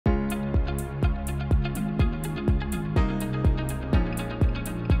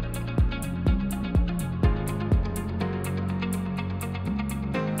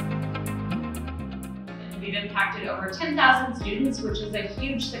over 10,000 students, which is a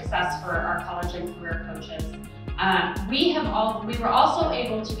huge success for our college and career coaches. We were also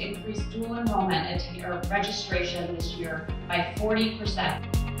able to increase dual enrollment or registration this year by 40%.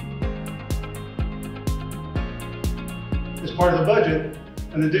 As part of the budget,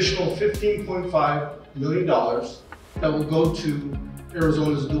 an additional $15.5 million that will go to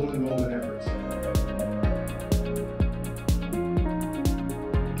Arizona's dual enrollment efforts.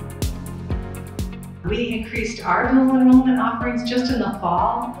 We increased our dual enrollment offerings just in the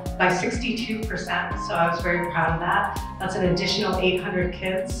fall by 62%, so I was very proud of that. That's an additional 800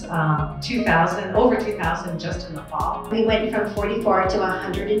 kids, over 2,000 just in the fall. We went from 44 to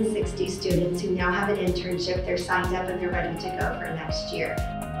 160 students who now have an internship. They're signed up and they're ready to go for next year.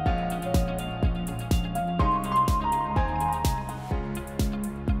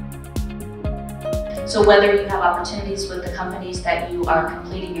 So whether you have opportunities with the companies that you are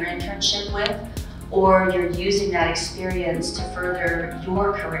completing your internship with, or you're using that experience to further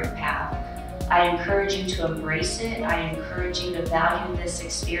your career path, I encourage you to embrace it. I encourage you to value this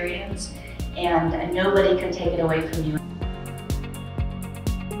experience, and nobody can take it away from you.